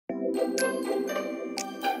Guys,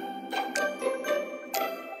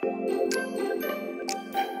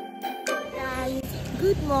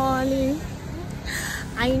 good morning.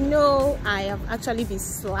 I know I have actually been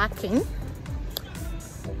slacking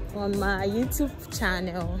on my YouTube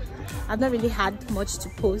channel. I've not really had much to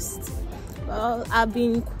post. Well, I've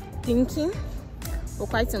been thinking for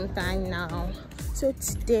quite some time now. So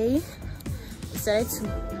today I decided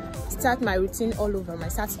to start my routine all over, my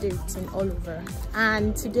Saturday routine all over.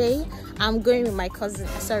 And today I'm going with my cousin,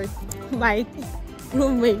 my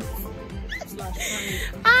roommate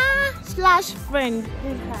slash friend.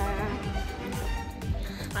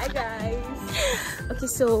 Hi guys. Okay,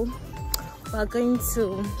 so we're going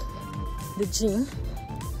to the gym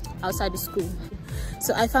outside the school.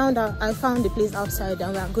 So I found the place outside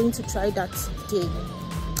and we are going to try that today.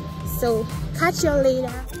 So catch you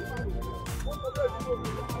later.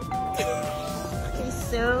 Okay,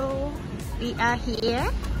 so we are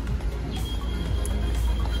here.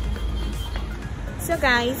 So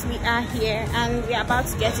guys, we are here and we are about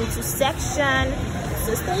to get into section,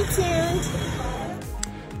 so stay tuned.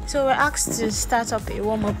 So we're asked to start up a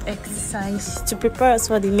warm-up exercise to prepare us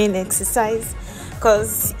for the main exercise,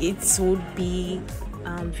 because it would be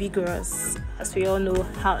vigorous, as we all know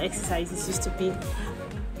how exercises used to be.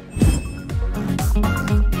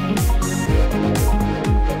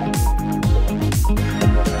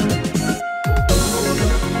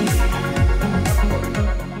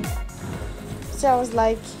 So I was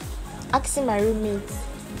like asking my roommate,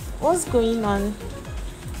 what's going on?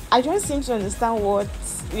 I don't seem to understand what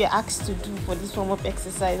we're asked to do for this warm-up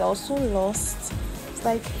exercise. I was so lost. It's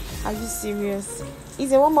like, are you serious?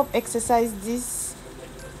 Is a warm-up exercise this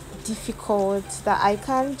difficult that I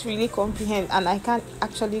can't really comprehend, and I can't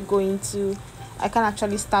actually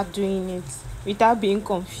start doing it without being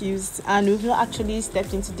confused, and we've not actually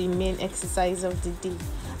stepped into the main exercise of the day,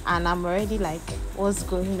 and I'm already like, what's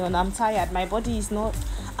going on? I'm tired. My body is not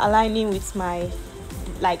aligning with my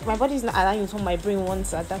body is not aligning with what my brain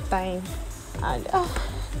wants at that time, and oh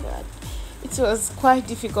god, it was quite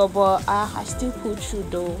difficult, but I still pulled through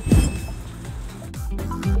though.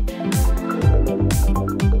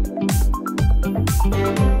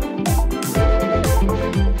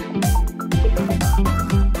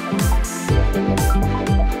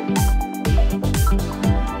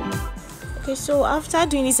 Okay, so after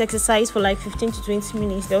doing this exercise for like 15 to 20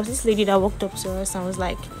 minutes, there was this lady that walked up to us and was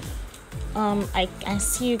like, I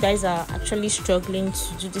see you guys are actually struggling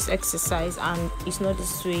to do this exercise, and it's not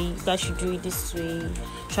this way. You guys should do it this way.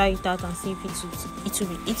 Try it out and see if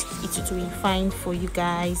it will be fine for you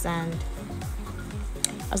guys. And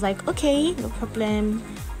I was like, okay, no problem.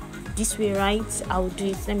 This way, right? I'll do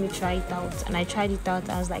it. Let me try it out. And I tried it out.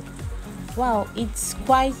 I was like, wow, it's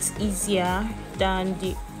quite easier than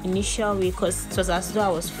the initial way, because it was as though I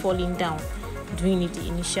was falling down doing it the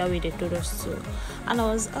initial way they told us to. And I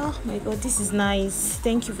was, oh my god, this is nice,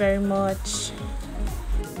 thank you very much.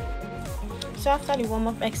 So after the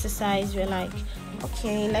warm-up exercise, we're like,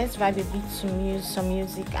 okay, let's vibe a bit to some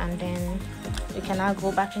music, and then we can now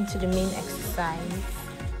go back into the main exercise.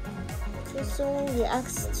 Okay, so we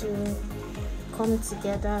asked to come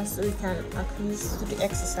together so we can at least do the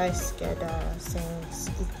exercise together, since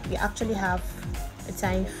we actually have a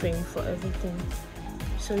time frame for everything.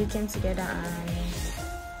 So we came together and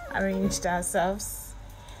arranged ourselves,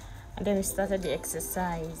 and then we started the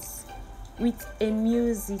exercise with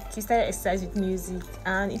music. We started exercise with music,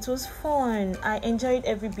 and it was fun. I enjoyed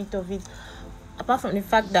every bit of it, apart from the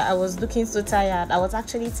fact that I was looking so tired. I was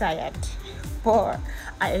actually tired, but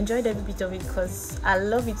I enjoyed every bit of it because I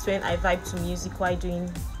love it when I vibe to music while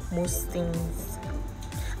doing most things.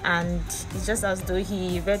 And it's just as though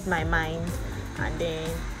he read my mind and then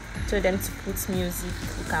told them to put music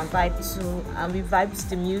we can vibe to, and we vibed to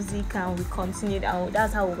the music and we continued, and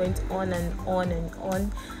that's how we went on and on and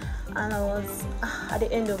on. And I was at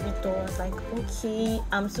the end of it all, I was like, okay,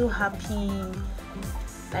 I'm so happy.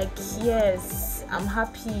 Like, yes, I'm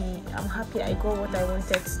happy I got what I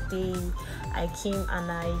wanted today. I came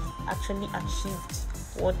and I actually achieved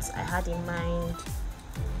what I had in mind.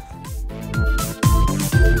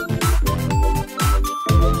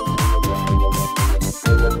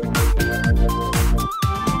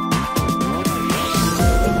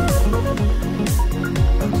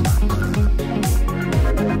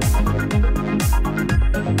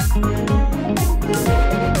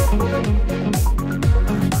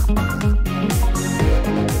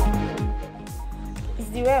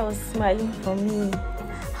 I was smiling for me.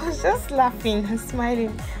 I was just laughing and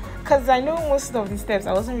smiling because I know most of the steps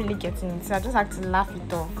I wasn't really getting it, so I just had to laugh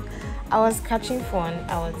it off. I was catching fun.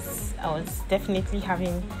 I was definitely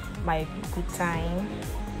having my good time.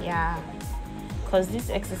 Yeah. Yeah, because this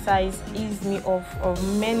exercise eased me off of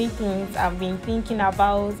many things I've been thinking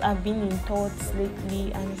about. I've been in thoughts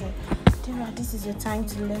lately, and it's like, Dara, this is your time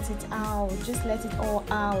to let it out. Just let it all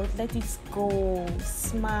out. Let it go.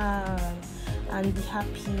 Smile and be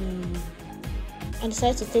happy. I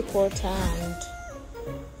decided to take water and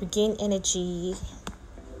regain energy,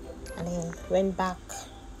 and then went back.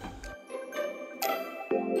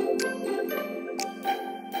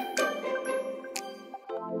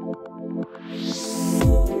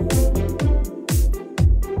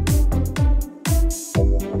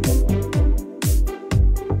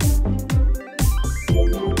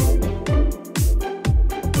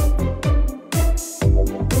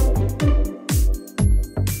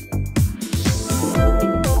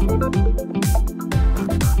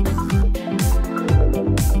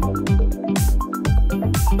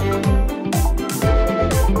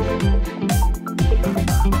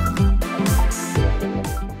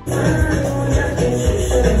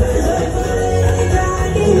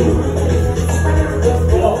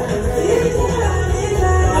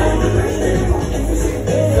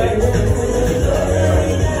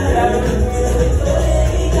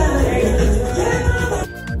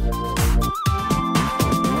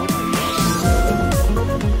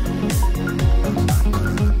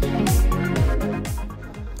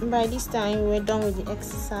 By this time, we're done with the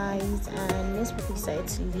exercise, and most people decided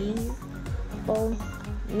to leave. But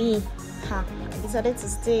me, I decided to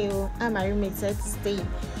stay. And my roommate decided to stay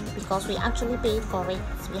because we actually paid for it.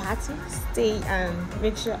 We had to stay and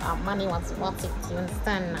make sure our money was worth it. You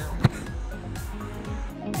understand now?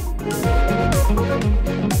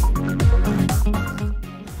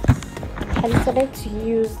 I decided to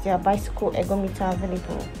use their bicycle ergometer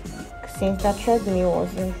available since that treadmill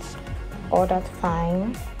wasn't all that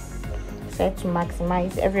fine. To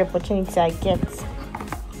maximize every opportunity I get,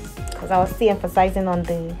 because I was still emphasizing on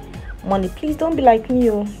the money. Please don't be like me.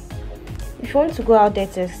 If you want to go out there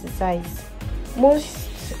to exercise,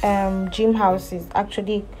 most gym houses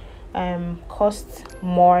actually cost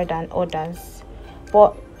more than others,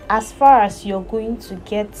 but as far as you're going to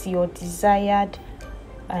get your desired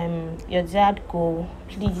goal,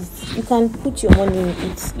 please, you can put your money in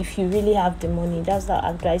it if you really have the money. That's the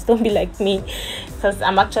advice. Don't be like me, because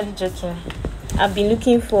I'm actually joking. I've been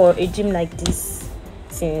looking for a gym like this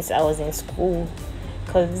since I was in school,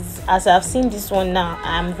 because as I've seen this one now,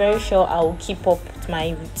 I'm very sure I will keep up with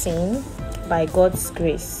my routine by God's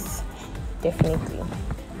grace, definitely.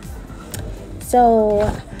 So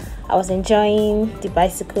I was enjoying the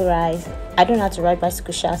bicycle ride. I don't know how to ride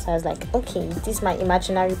bicycle, so I was like, okay, this is my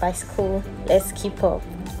imaginary bicycle. Let's keep up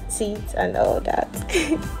seat and all that.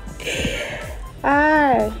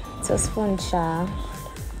 It was fun, sha.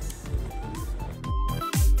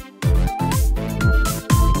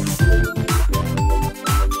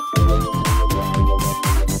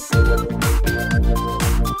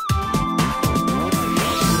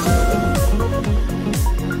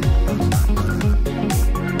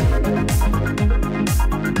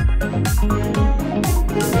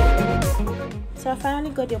 So I finally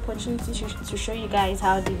got the opportunity to show you guys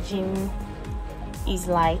how the gym is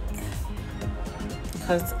like,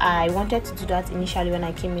 because I wanted to do that initially when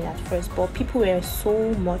I came in at first, but people were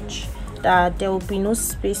so much that there will be no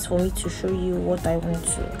space for me to show you what I want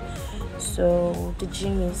to. So the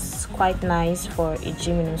gym is quite nice for a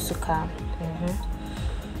gym in Nsukka.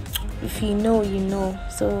 If you know, you know.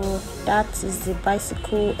 So that is the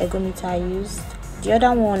bicycle ergometer I used. The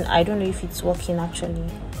other one, I don't know if it's working actually,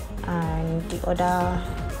 and the other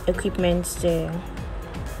equipment there.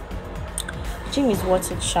 Gym is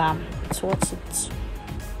worth it, Sham. It's worth it.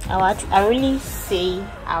 I really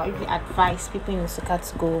advise people in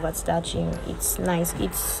Nsukka to go over to that gym. It's nice.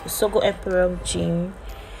 It's Sogo Emporium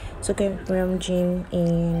Gym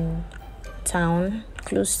in town,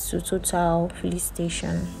 close to Total Police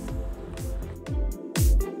Station.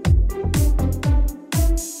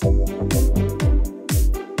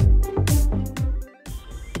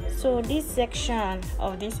 So this section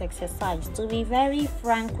of this exercise, to be very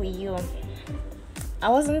frank with you, I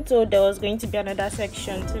wasn't told there was going to be another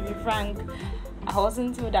section. To be frank, I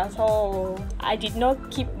wasn't told at all. I did not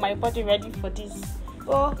keep my body ready for this.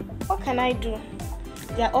 But what can I do?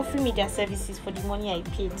 They are offering me their services for the money I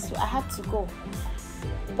paid, so I had to go.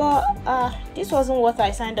 But this wasn't what I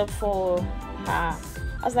signed up for. I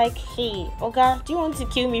was like, hey, Oga, do you want to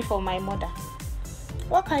kill me for my mother?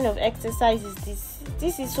 What kind of exercise is this?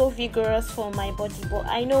 This is so vigorous for my body, but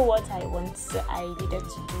I know what I want, so I needed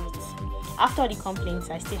to do it. After the complaints,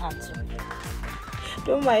 I still had to.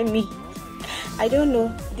 Don't mind me. I don't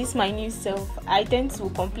know. This is my new self. I tend to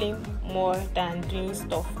complain more than doing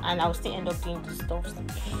stuff, and I'll still end up doing the stuff.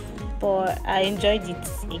 But I enjoyed it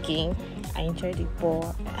again. I enjoyed it,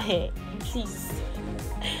 but please,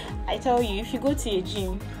 I tell you, if you go to a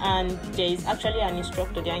gym and there is actually an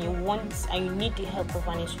instructor there, and you need the help of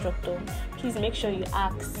an instructor, please make sure you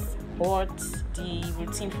ask what the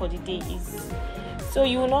routine for the day is. So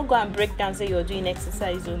you will not go and break down, say you're doing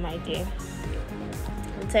exercise. Oh my dear,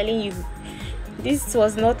 I'm telling you, this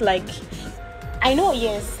was not like, I know,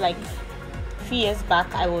 yes, like a few years back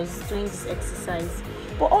I was doing this exercise,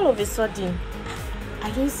 but all of a sudden I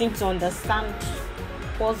don't seem to understand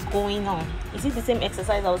what's going on. Is it the same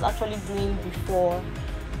exercise I was actually doing before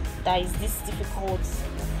that is this difficult?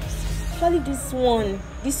 Actually,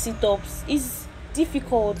 these sit-ups is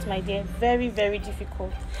difficult, my dear, very, very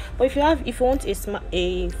difficult. But if you want a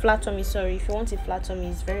flat tummy, it's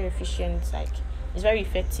very efficient, like it's very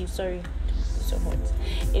effective. Sorry, so hot.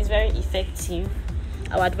 It's very effective.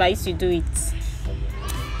 I would advise you do it.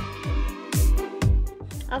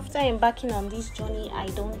 After embarking on this journey, I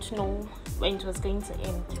don't know when it was going to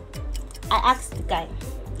end. I asked the guy,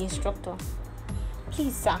 the instructor,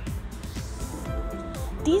 please sir,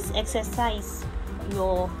 this exercise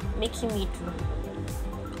you're making me do,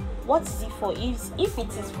 what is it for? If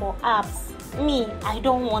it is for abs, me, I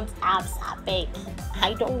don't want abs, I beg.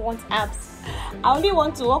 I don't want abs. I only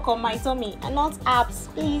want to work on my tummy and not abs,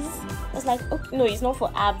 please. I was like, okay, no, it's not for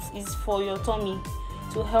abs, it's for your tummy,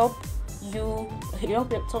 to help your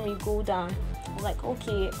tummy go down. I was like,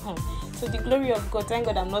 okay. So the glory of God, thank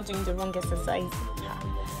God I'm not doing the wrong exercise,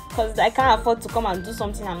 because I can't afford to come and do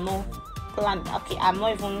something I'm not planned. Okay, I'm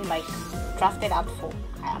not even like drafted out for.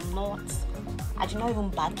 I did not even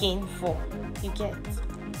bargain for. You get.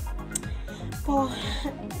 But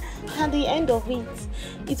at the end of it,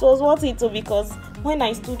 it was worth it too, because when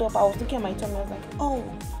I stood up, I was looking at my tummy. I was like, oh,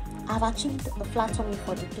 I've achieved the flat tummy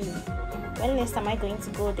for the day. When next am I going to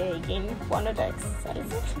go there again for another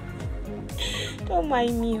exercise? Don't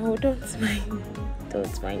mind me,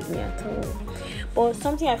 don't mind me at all. But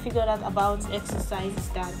something I figured out about exercise is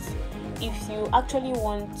that if you actually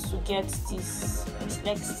want to get this,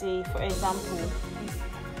 let's say for example,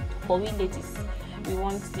 for we ladies, we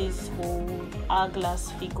want this whole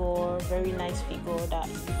hourglass figure, very nice figure, that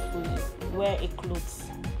if we wear a clothes,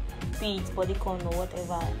 be it bodycon or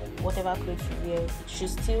whatever clothes we wear, it should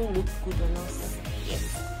still look good on us. Yes.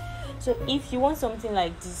 So if you want something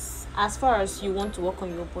like this, as far as you want to work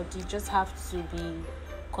on your body, you just have to be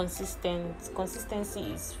consistent.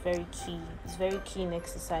 Consistency is very key. It's very key in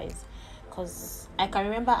exercise, because I can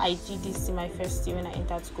remember I did this in my first year when I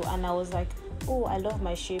entered school, and I was like, oh, I love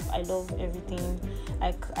my shape, I love everything,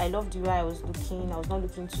 like I loved the way I was looking. I was not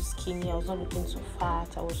looking too skinny, I was not looking too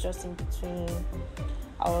fat, I was just in between.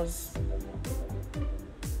 I was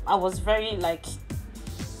very like,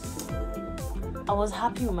 I was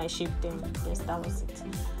happy with my shape then. Yes, that was it.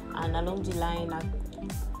 And along the line,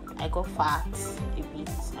 I got fat a bit,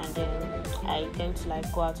 and then I tend to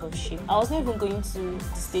like go out of shape. I was not even going to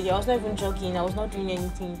the stadium, I was not even jogging, I was not doing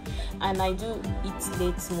anything, and I do eat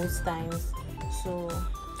late most times. So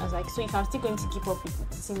I was like, so if I'm still going to keep up with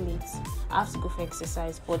eating late, I have to go for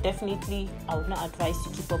exercise. But definitely I would not advise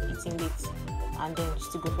you keep up eating late and then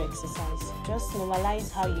still go for exercise. Just normalize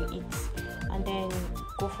how you eat and then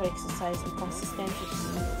go for exerise. Be consistent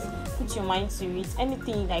with it. Put your mind to it.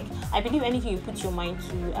 Anything, like I believe anything you put your mind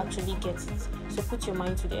to, you actually get it. So put your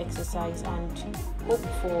mind to the exercise and hope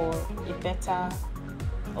for a better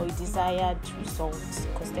or a desired result,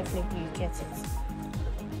 because definitely you get it.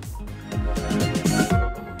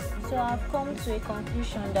 So I've come to a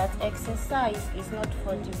conclusion that exercise is not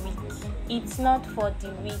for the weak. It's not for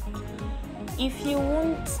the weak. If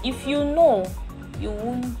you know you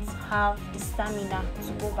won't have the stamina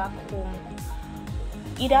to go back home,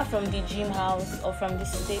 either from the gym house or from the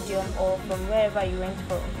stadium or from wherever you went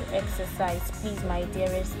for your exercise, please, my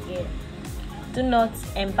dearest dear, do not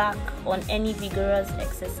embark on any vigorous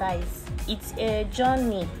exercise. It's a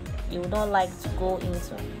journey you would not like to go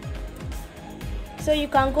into. So you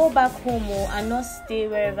can go back home and not stay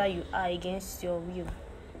wherever you are against your will.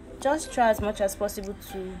 Just try as much as possible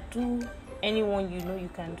to do anyone you know you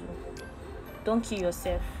can do. Don't kill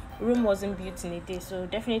yourself. Rome wasn't built in a day, so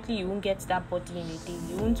definitely you won't get that body in a day.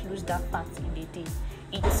 You won't lose that fat in a day.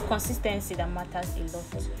 It's consistency that matters a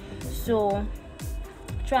lot. So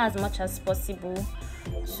try as much as possible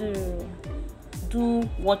to do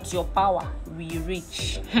what your power will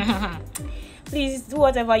reach. Please do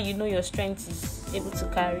whatever you know your strength is able to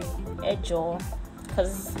carry.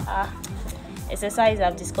 Because exercise,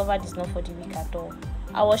 I've discovered, is not for the weak at all.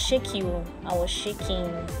 I was shaking,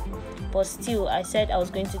 but still I said I was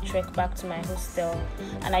going to trek back to my hostel,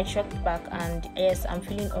 and I trekked back, and yes, I'm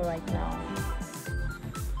feeling alright now.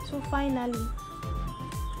 So finally,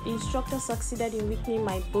 the instructor succeeded in weakening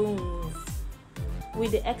my bones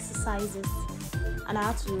with the exercises, and I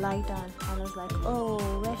had to lie down. I was like, oh,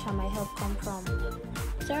 where shall my help come from?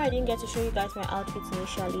 Sorry I didn't get to show you guys my outfit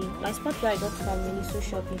initially. My sportwear I got from Miniso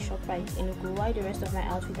shop in ShopRite in Ugu, while the rest of my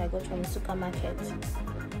outfit I got from the supermarket.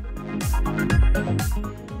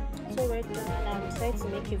 So we're done, and I decided to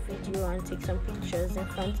make a video and take some pictures in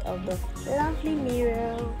front of the lovely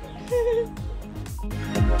mirror.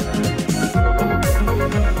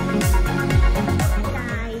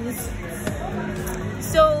 Guys,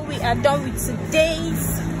 so we are done with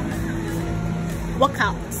today's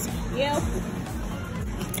workout. Yep.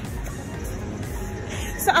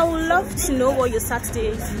 So I would love to know what your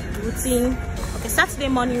Saturday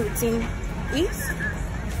morning routine is.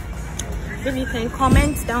 Maybe you can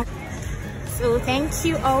comment down. So thank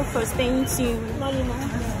you all for staying tuned.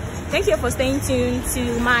 Thank you for staying tuned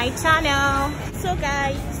to my channel. So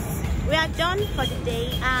guys, we are done for the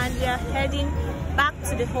day, and we are heading back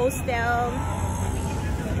to the hostel.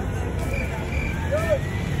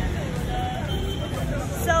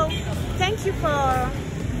 So thank you for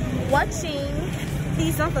watching.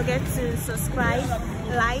 Please don't forget to subscribe,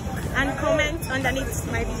 like, and comment underneath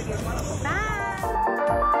my video. Bye.